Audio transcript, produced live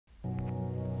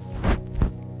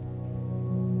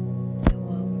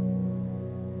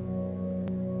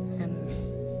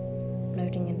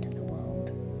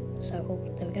oh,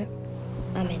 there we go.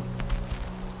 I'm in.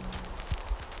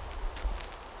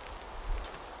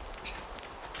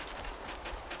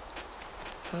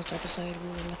 Last episode we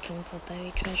were looking for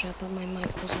buried treasure, but my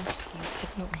mic was off, so you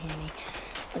could not hear me,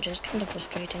 which is kind of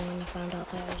frustrating when I found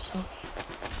out that it was off.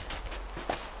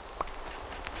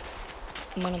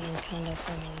 One of them kind of,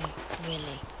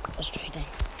 really frustrating,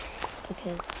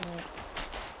 because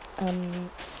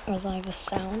it was either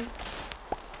sound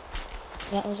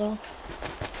that was off,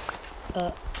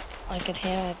 but I could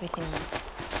hear everything else.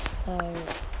 So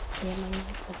yeah, my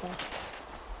mic was off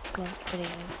last video.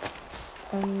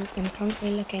 I'm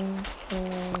currently looking for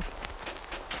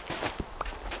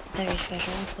buried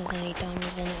treasure. If there's any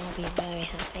diamonds in it, I'll be very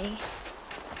happy.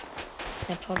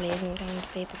 There probably isn't going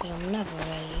to be because I'm never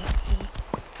really lucky.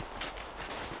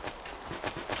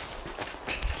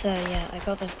 So yeah, I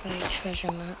got this buried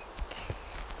treasure map.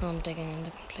 Oh, I'm digging in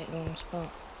the complete wrong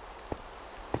spot.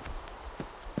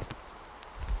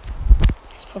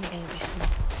 It's probably going to be some. So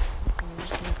I'm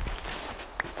just going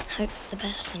to hope for the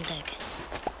best and dig.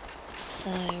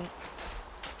 So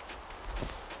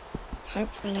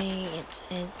hopefully it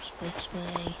is this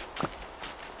way.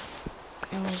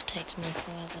 It always takes me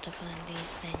forever to find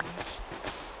these things.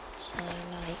 So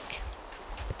like,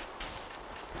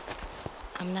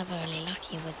 I'm never really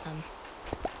lucky with them.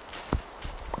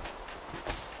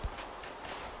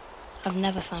 I've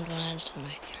never found one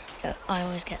instantly. I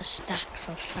always get stacks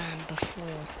of sand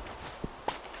before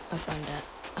I find it.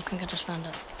 I think I just found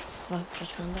it. Have I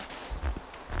just found it?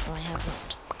 No, I have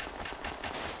not.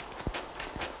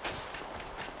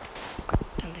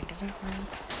 Don't think it's that way.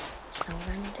 So we're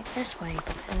going to dig this way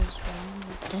because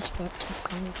we're desperate to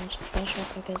find this treasure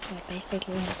because I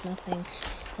basically have nothing.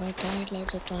 I died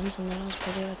loads of times in the last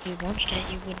video. If you watched it,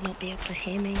 you would not be able to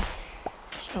hear me.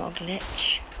 It's not a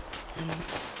glitch.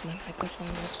 My microphone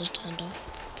was just turned off.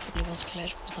 Probably was a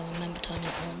glitch because I remember turning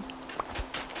it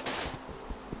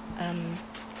on.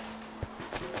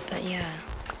 But yeah.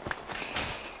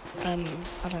 I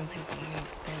don't think I'm going to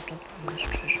be able to find this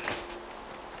treasure.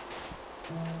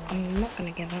 I'm not going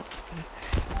to give up,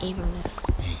 even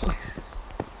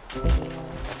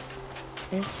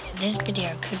if this video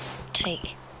could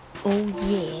take all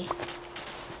year,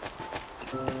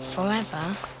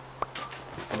 forever,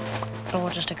 or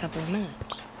just a couple of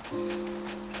minutes.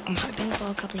 I'm hoping for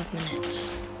a couple of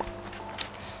minutes,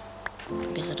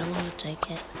 because I don't want to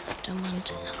take it,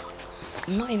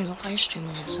 I'm not even live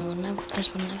streaming it, so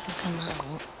this will never come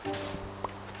out.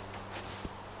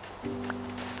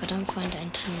 If I don't find it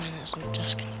in 10 minutes, I'm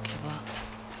just gonna give up.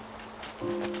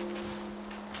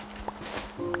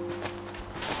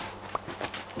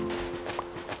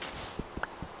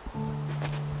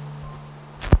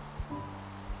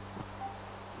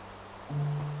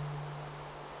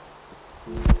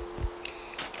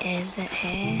 Is it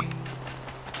here?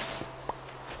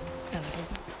 No, it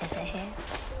isn't. Is it here?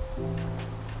 No,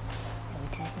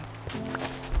 it is not.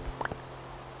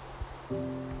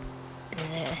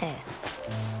 Is it here?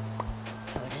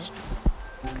 No, it is not.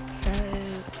 So,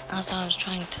 as I was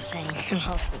trying to say in the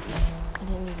last video, I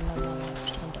didn't even know why I was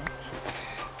turned off.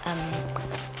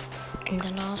 In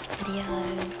the last video,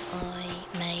 I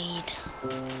made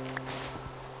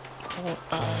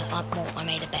I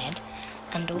made a bed,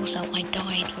 and also I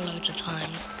died loads of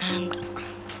times, and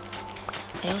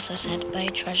I also said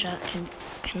buried treasure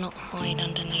cannot hide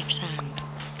underneath sand.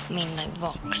 I mean like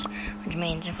rocks, which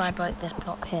means if I break this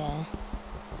block here,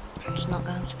 it's not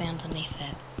going to be underneath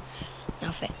it. Now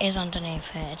if it is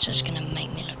underneath it, it's just going to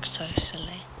make me look so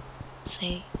silly.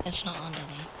 See, it's not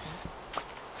underneath it.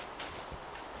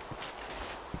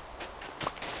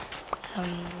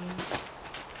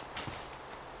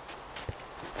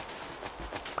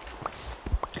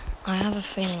 I have a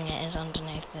feeling it is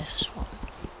underneath this one,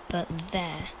 but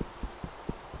there.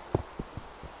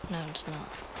 No, it's not.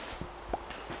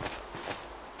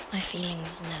 My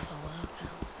feelings never work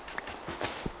out.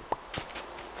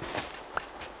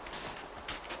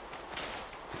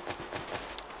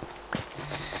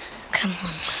 Come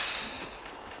on.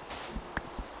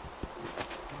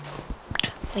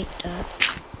 Wait, dirt.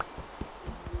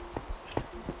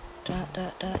 Dirt.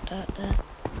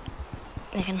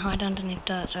 They can hide underneath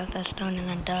dirt, so if there's stone and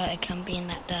then dirt, it can be in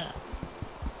that dirt.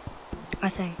 I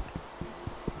think.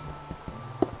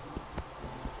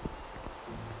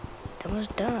 There was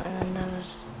dirt and then there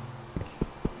was...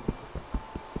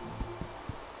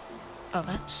 Oh,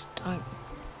 that's stone.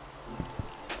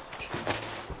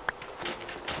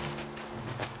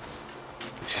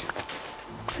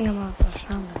 I think I might have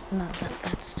found it. No,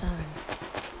 that's stone.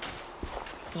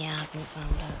 Yeah, I haven't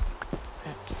found it.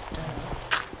 That's dirt.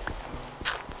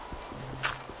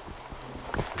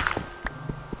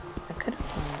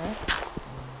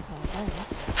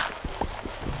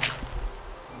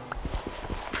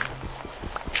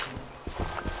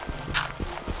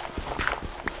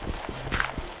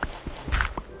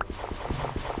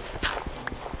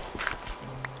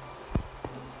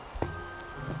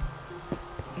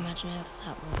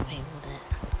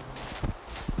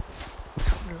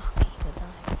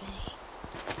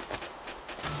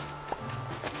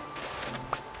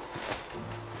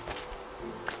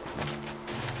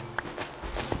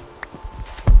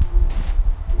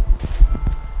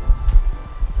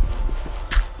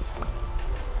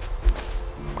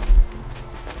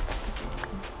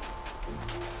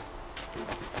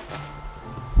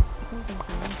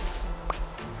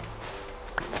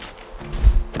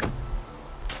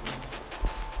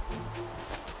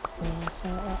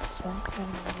 This way,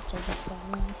 and the water is quite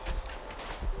nice.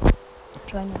 It's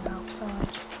raining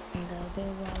outside in the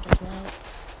real world as well.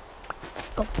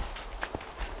 Oh,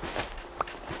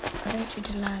 I think due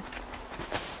to lag,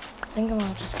 I think I might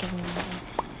have just given them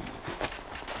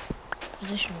a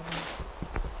position wrong.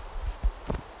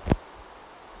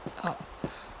 Oh.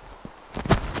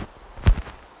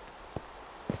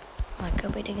 I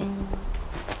could be digging.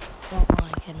 Well, I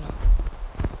could not.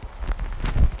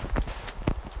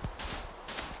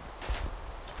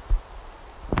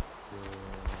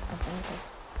 I think it's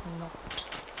not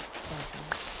working.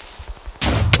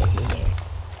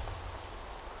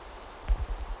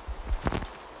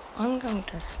 I'm going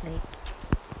to sleep.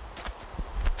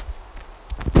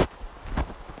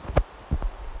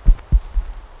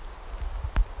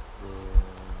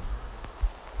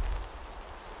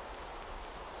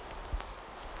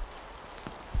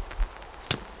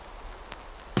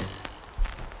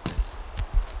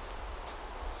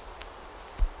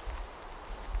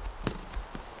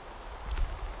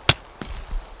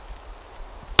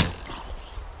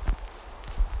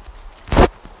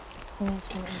 I'm going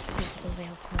to people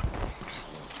real quick.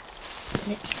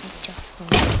 Literally just 1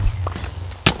 second.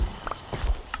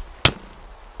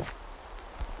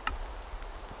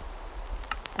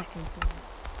 I can do it.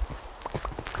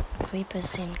 The creepers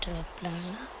seem to have blown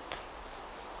up.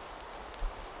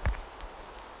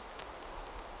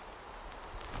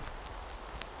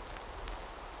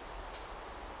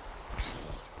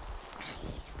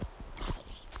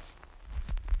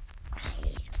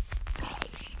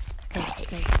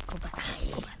 Okay, go back,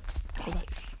 go back, go back,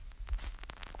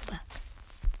 go back,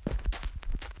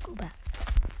 go back.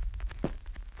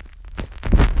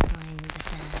 Find the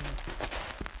sand.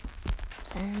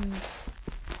 Sand.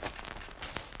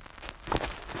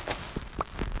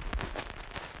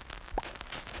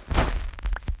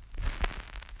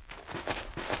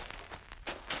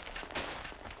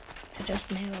 So just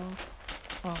mirror.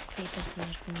 Oh, creepers,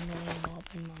 there's no mob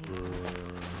in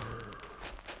Minecraft.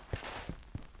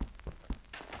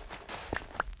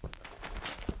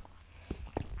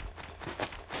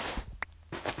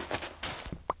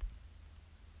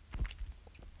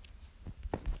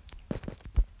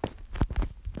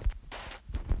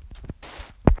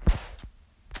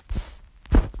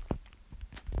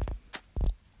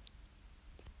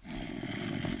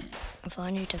 If I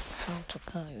knew how to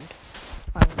code,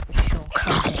 I would be sure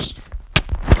code it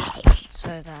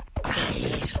so that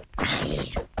creepers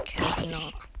could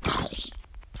not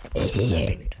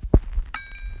load.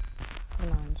 When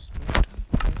I'm smart,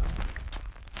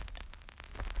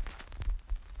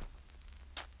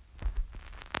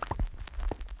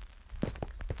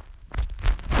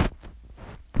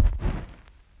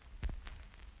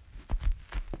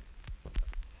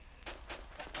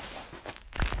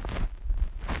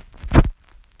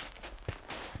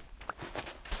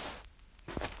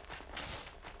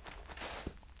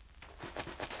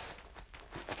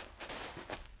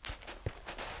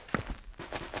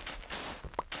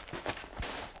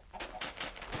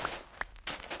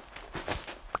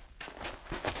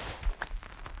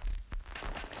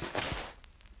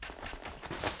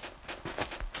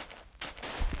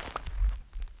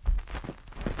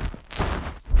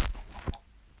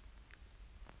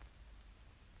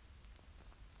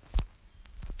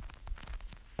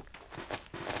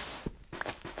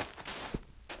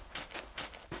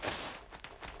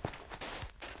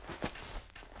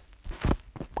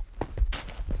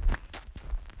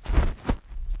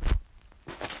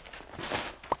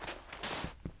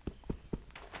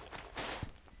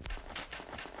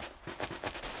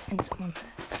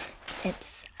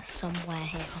 it's somewhere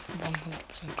here,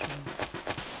 100% sure.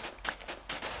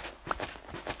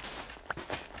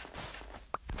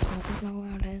 I don't know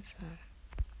where it is though.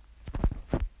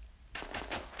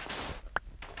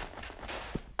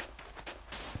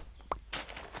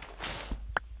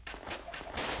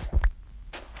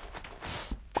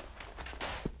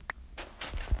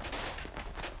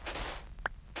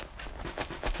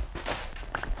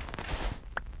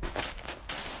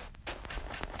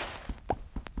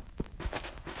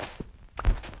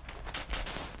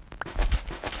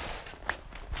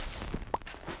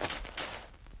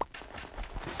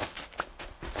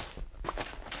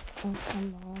 Oh,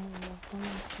 come on, what am I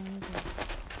finding?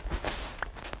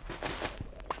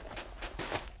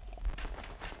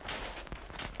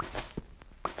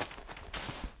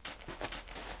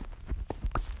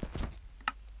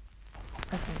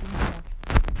 Okay,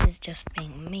 Minecraft is just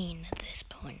being mean at this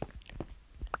point.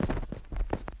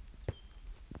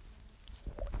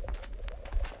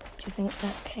 Do you think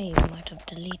that cave might have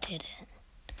deleted it?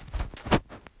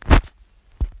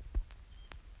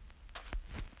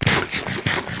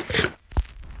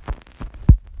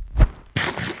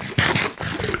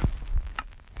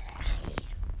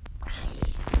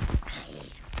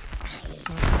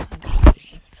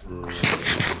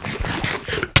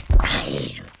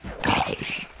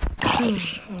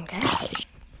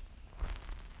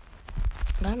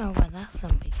 know where that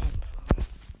zombie came from.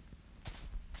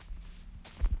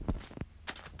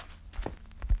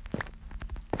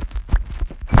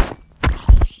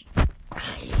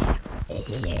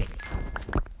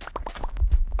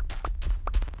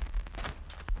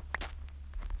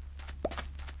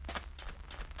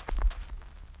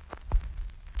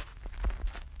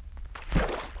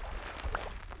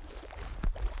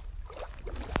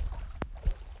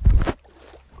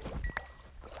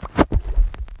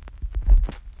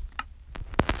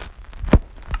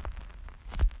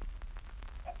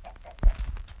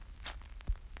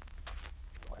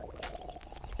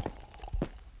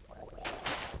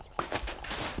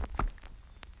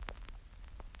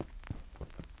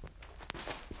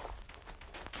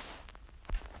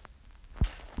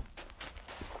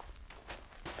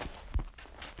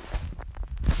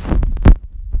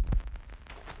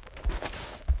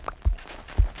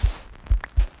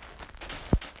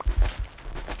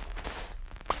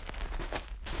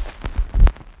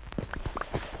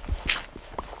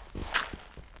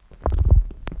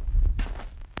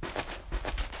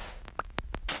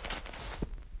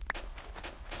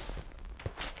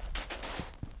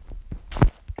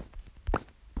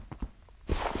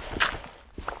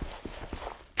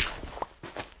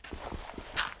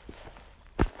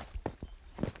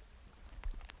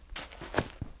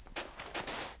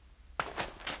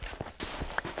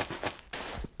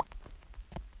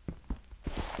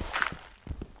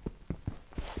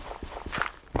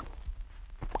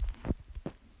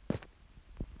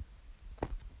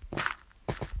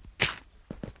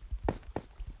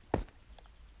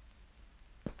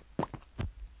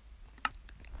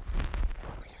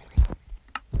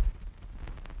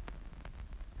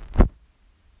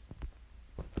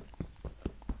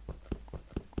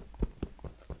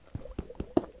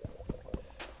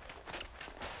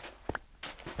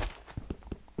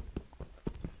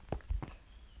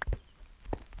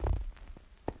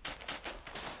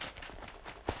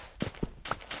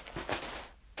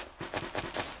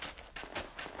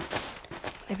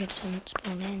 Maybe it doesn't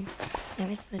spawn in. Where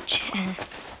is the chest?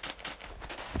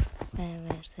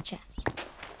 Where's the chest?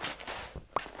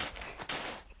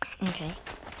 Okay.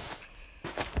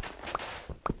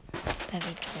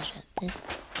 Buried treasure. This.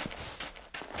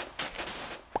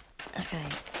 Okay.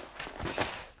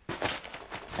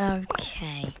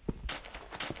 Okay.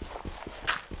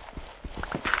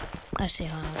 I see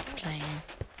how it's playing.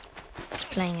 It's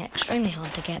playing extremely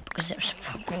hard to get because it's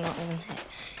probably not even hit.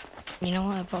 You know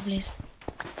what? I probably spawned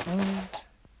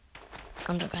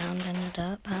underground in a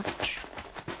dirt patch.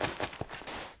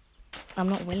 I'm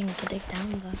not willing to dig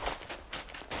down though.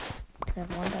 So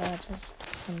one day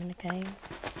I'm in a cave,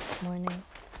 mining,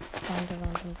 find a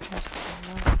random chest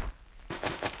and light.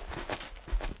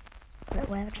 But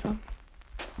where it's from?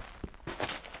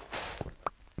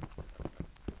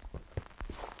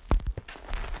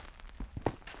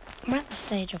 I'm at the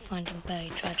stage of finding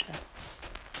buried treasure.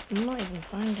 I'm not even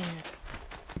finding it.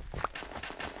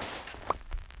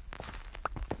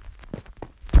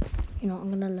 You know what,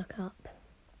 I'm gonna look up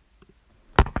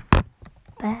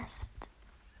best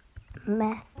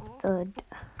method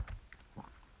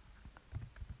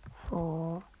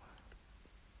for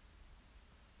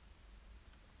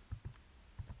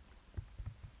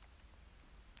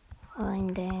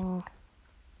finding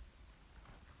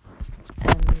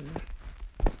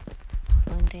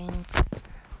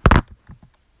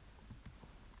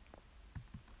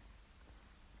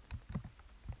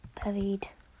buried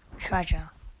treasure,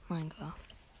 Minecraft.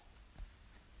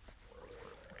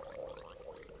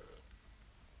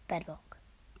 Bedrock.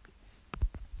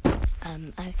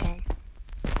 Okay.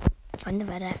 Find the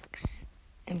red X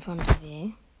in front of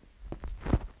you.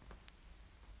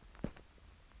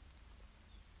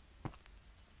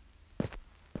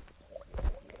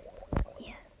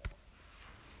 Yeah.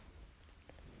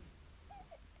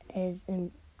 Is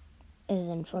in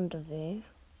front of you.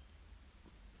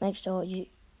 Make sure you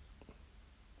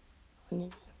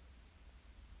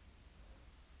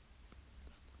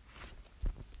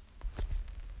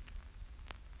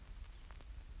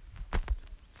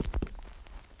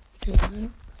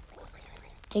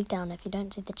dig down. If you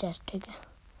don't see the chest, dig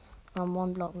on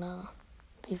one block now.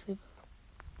 Beep, beep.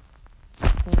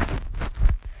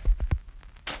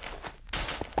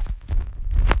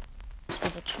 See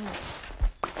the chest.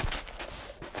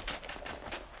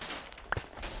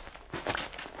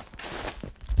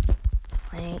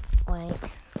 Wait.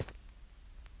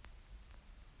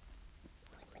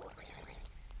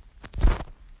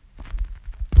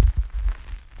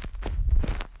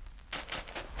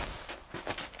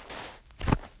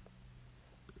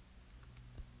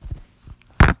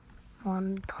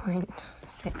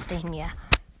 .16, yeah.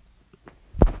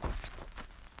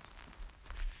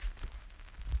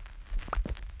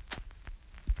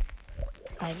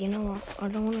 You know what? I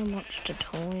don't want to watch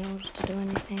tutorials to do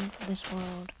anything for this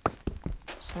world.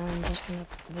 So I'm just gonna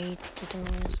read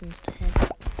tutorials instead.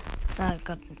 So I've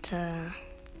got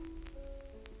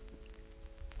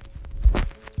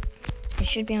it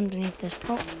should be underneath this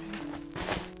block.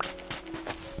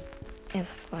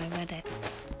 If I read it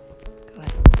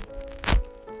correct.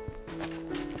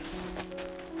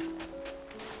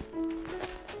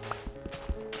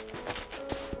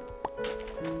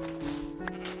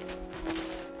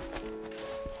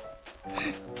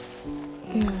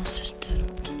 No, that's just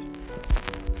dirt.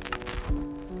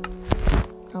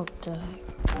 How dirty.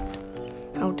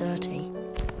 How dirty.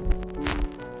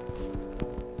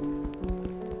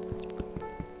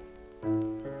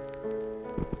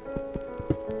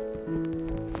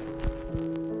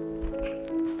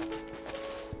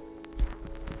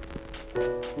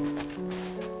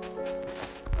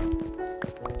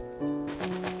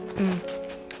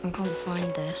 I can't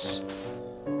find this.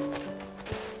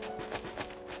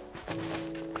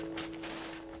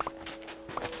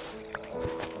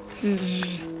 I'm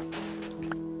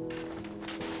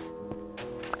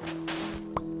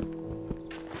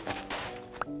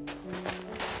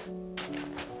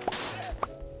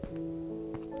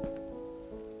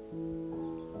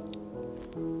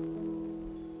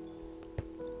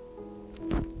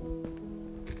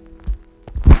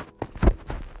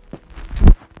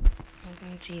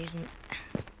going to use an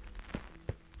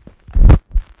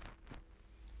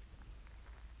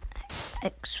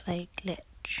X-ray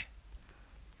glitch.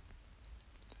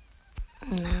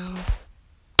 Now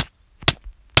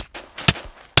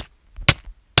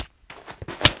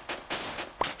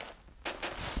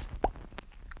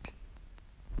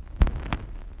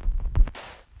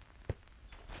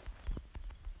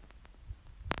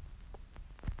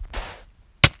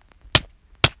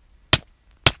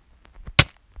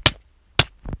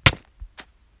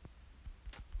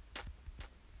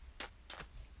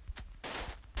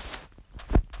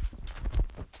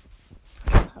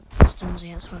pistons,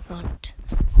 yes, we've got.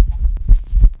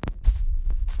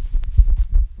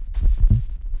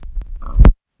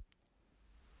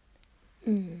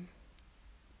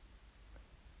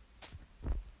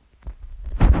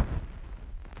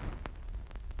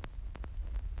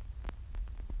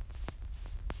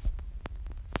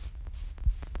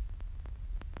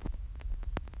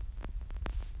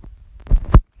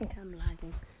 Okay, I'm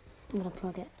lagging. I'm gonna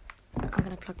plug it. I'm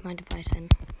gonna plug my device in.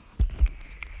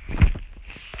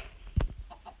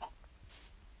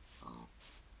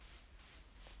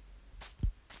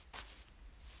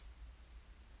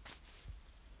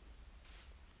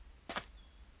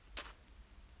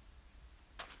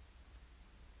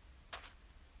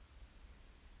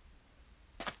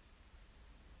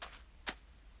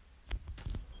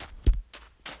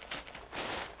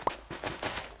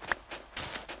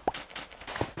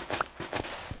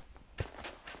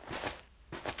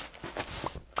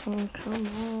 Oh, come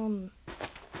on.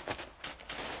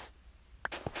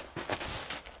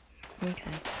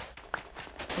 Okay.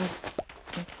 Oh,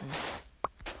 okay.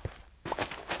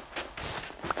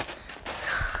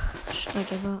 Should I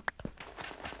give up?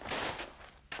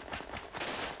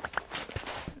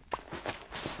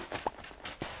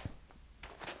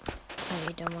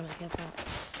 I don't want to give up.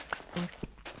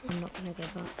 I'm not going to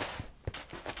give up.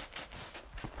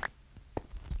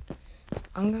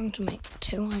 I'm going to make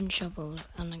 2 iron shovels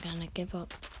and I'm going to give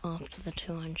up after the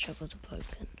 2 iron shovels are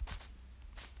broken.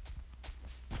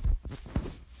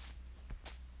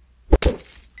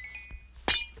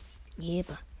 Yeah,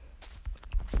 but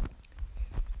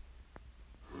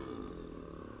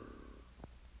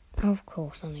of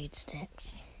course I need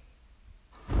sticks.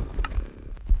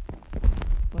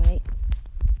 Wait.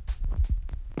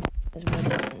 There's one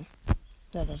there.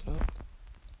 No, there's not.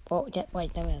 Oh, yeah,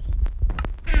 wait, there is.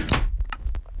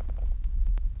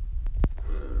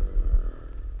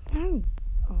 No!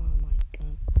 Oh my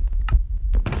god.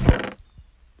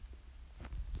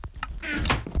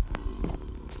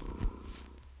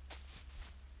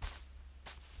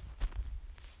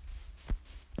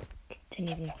 Didn't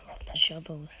even craft the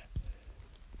shovels.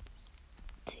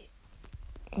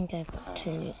 Okay, I've got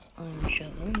 2 iron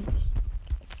shovels.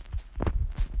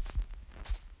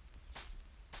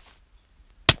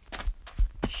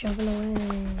 Shovel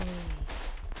away!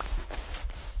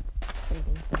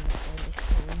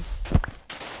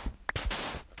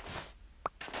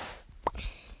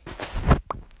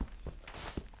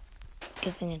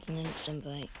 Giving it an instant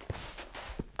break.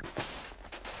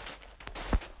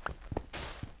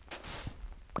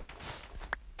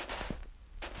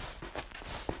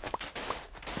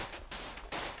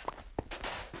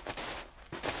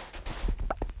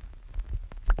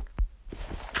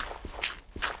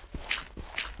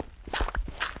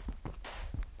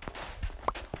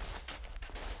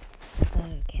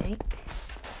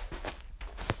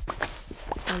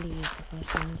 barely use the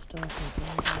first one, still think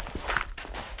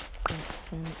makes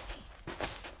sense.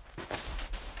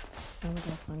 I'm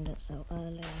gonna find it so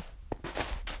early.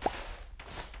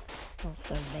 Or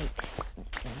so late,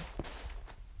 actually.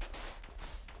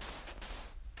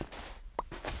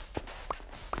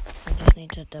 I just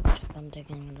need to double check I'm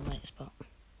digging in the right spot.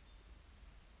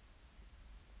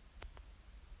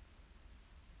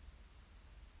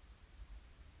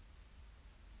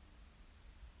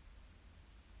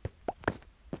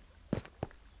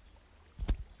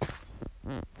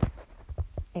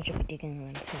 I should be digging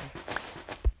around here.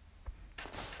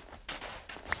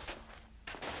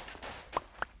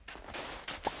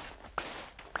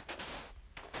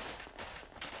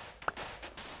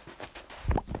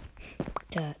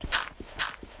 Dirt.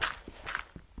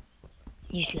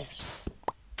 Useless.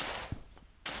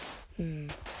 I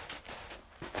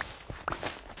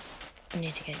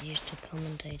need to get used to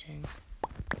commentating.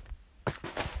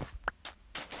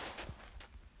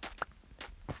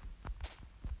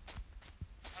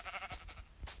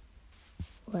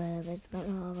 Where is that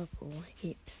lava pool I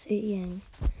keep seeing?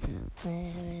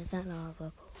 Where is that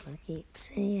lava pool I keep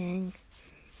seeing?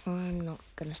 I'm not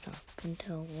gonna stop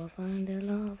until we find the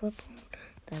lava pool.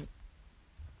 Then,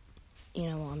 you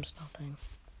know what, I'm stopping.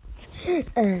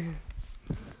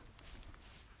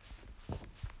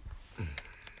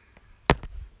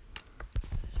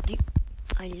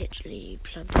 I literally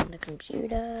plugged in the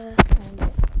computer and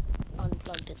it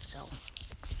unplugged itself.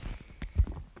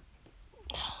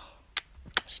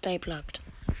 Stay plugged.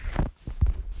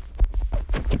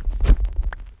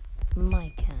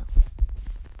 My cow.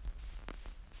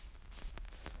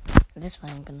 This way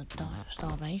I'm gonna die of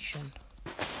starvation.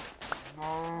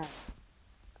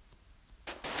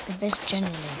 Is this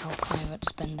generally how pirates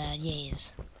spend their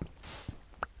years?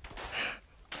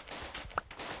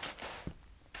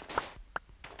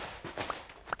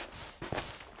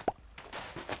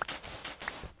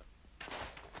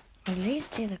 At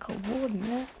least here the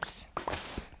coordinates.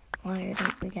 Why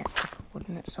don't we get the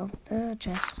coordinates of the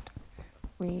chest?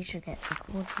 We should get the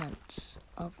coordinates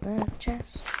of the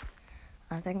chest.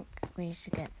 I think we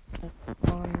should get the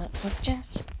coordinates of the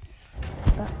chest.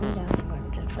 But we don't,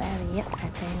 which is very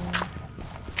upsetting.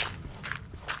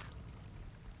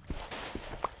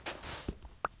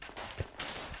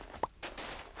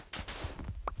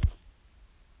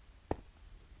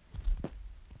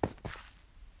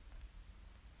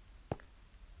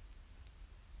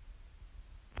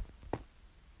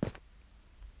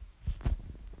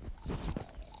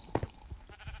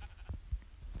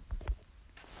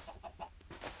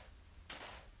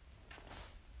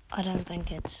 I don't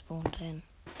think it's spawned in.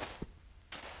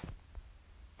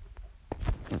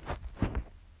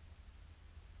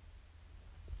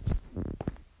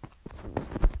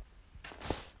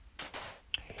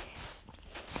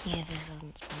 Yeah, this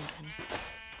hasn't spawned in.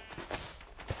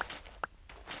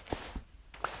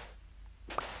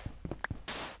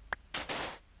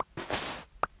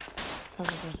 I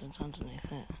suppose it's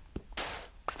underneath it.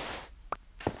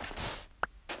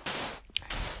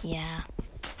 Yeah,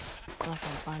 I can't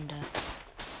find it.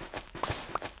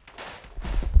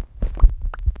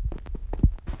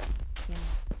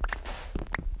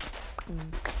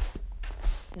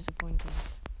 Disappointing.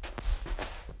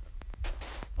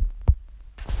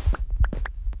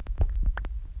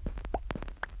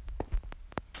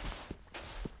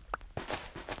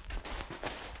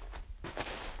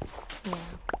 Yeah.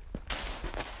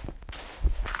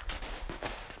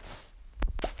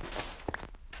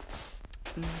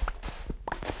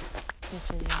 This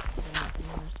video is not the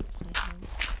most exciting.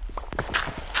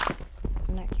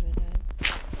 Next video is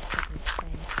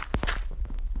insane.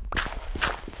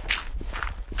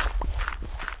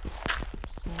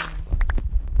 So we're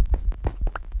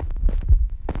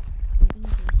gonna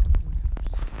do something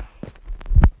else.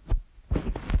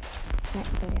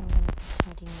 Next video I'm gonna be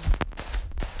tidying up.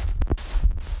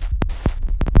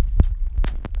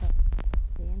 But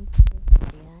at the end of this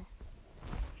video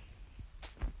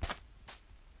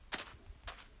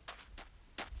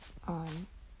I'm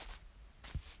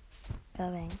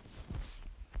going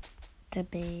to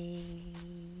be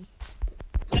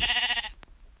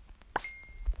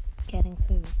getting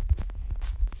food.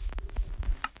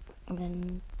 And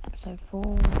then episode 4 I'm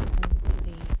going to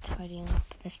be tidying up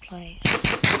this place.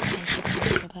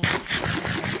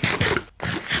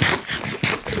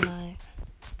 No.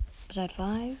 Episode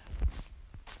 5,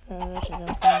 which is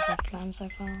as far as I've planned so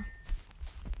far,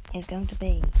 is going to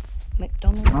be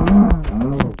McDonald's.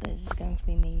 This is going to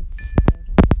be me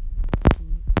building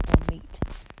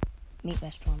a meat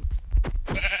restaurant.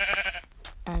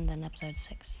 And then episode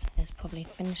 6 is probably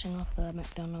finishing off the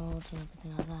McDonald's and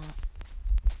everything like that.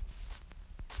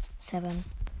 7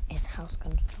 is house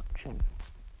construction.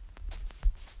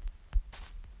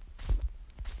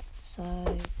 So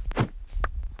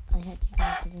I hope you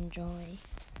guys did enjoy.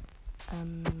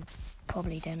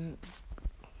 Probably didn't.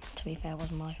 To be fair, it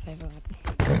wasn't my favourite.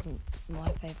 It wasn't my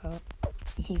favourite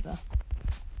either.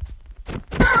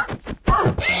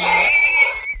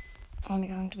 I'm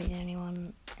going to be the only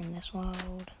one in this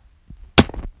world.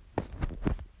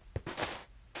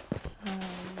 So,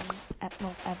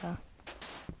 whatever.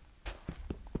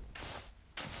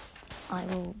 I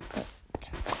will put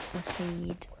the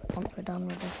seed, once we're done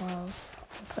with this world,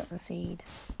 I'll put the seed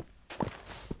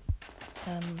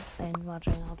in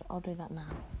Roger, and I'll do that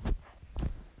now.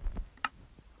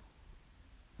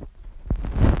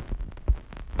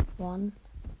 One,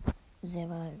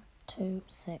 0, 2,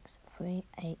 6, 3,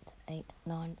 8, 8,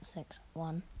 9, 6,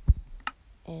 1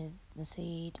 is the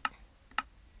seed.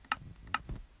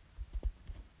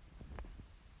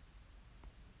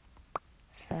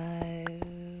 So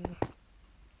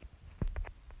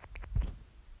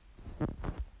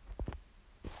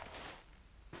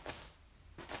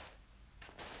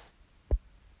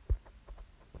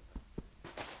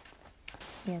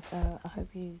yeah, so I hope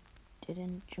you did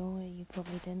enjoy. You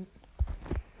probably didn't,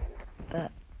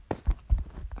 but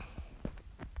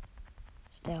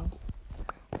still.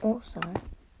 Also,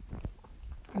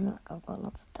 and look, I've got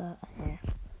lots of dirt here.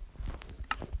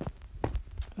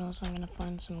 And also I'm going to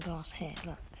find some grass here,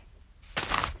 look.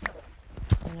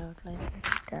 You know, place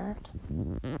dirt.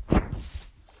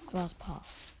 Grass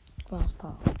path. Grass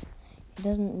path. It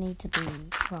doesn't need to be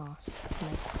grass to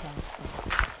make a grass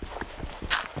path.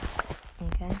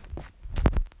 Okay?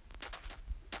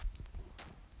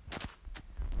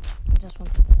 I just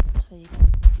wanted to tell you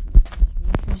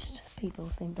guys, most people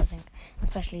seem to think,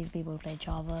 especially the people who play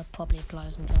Java, probably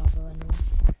applies in Java and all.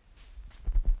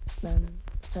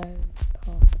 So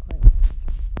path quite well.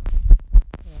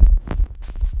 Yeah.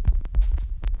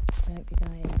 I hope you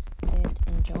guys did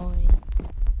enjoy.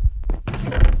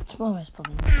 Tomorrow's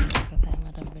probably not going to be preparing.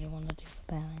 I don't really want to do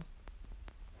preparing.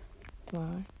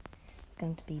 Tomorrow it's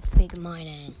going to be big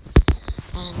mining.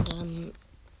 And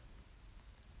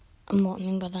what I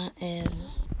mean by that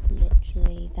is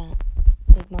literally that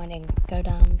big mining. Go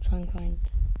down, try and find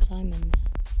diamonds.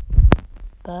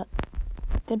 But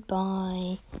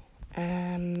goodbye.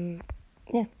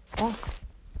 Yeah, bye.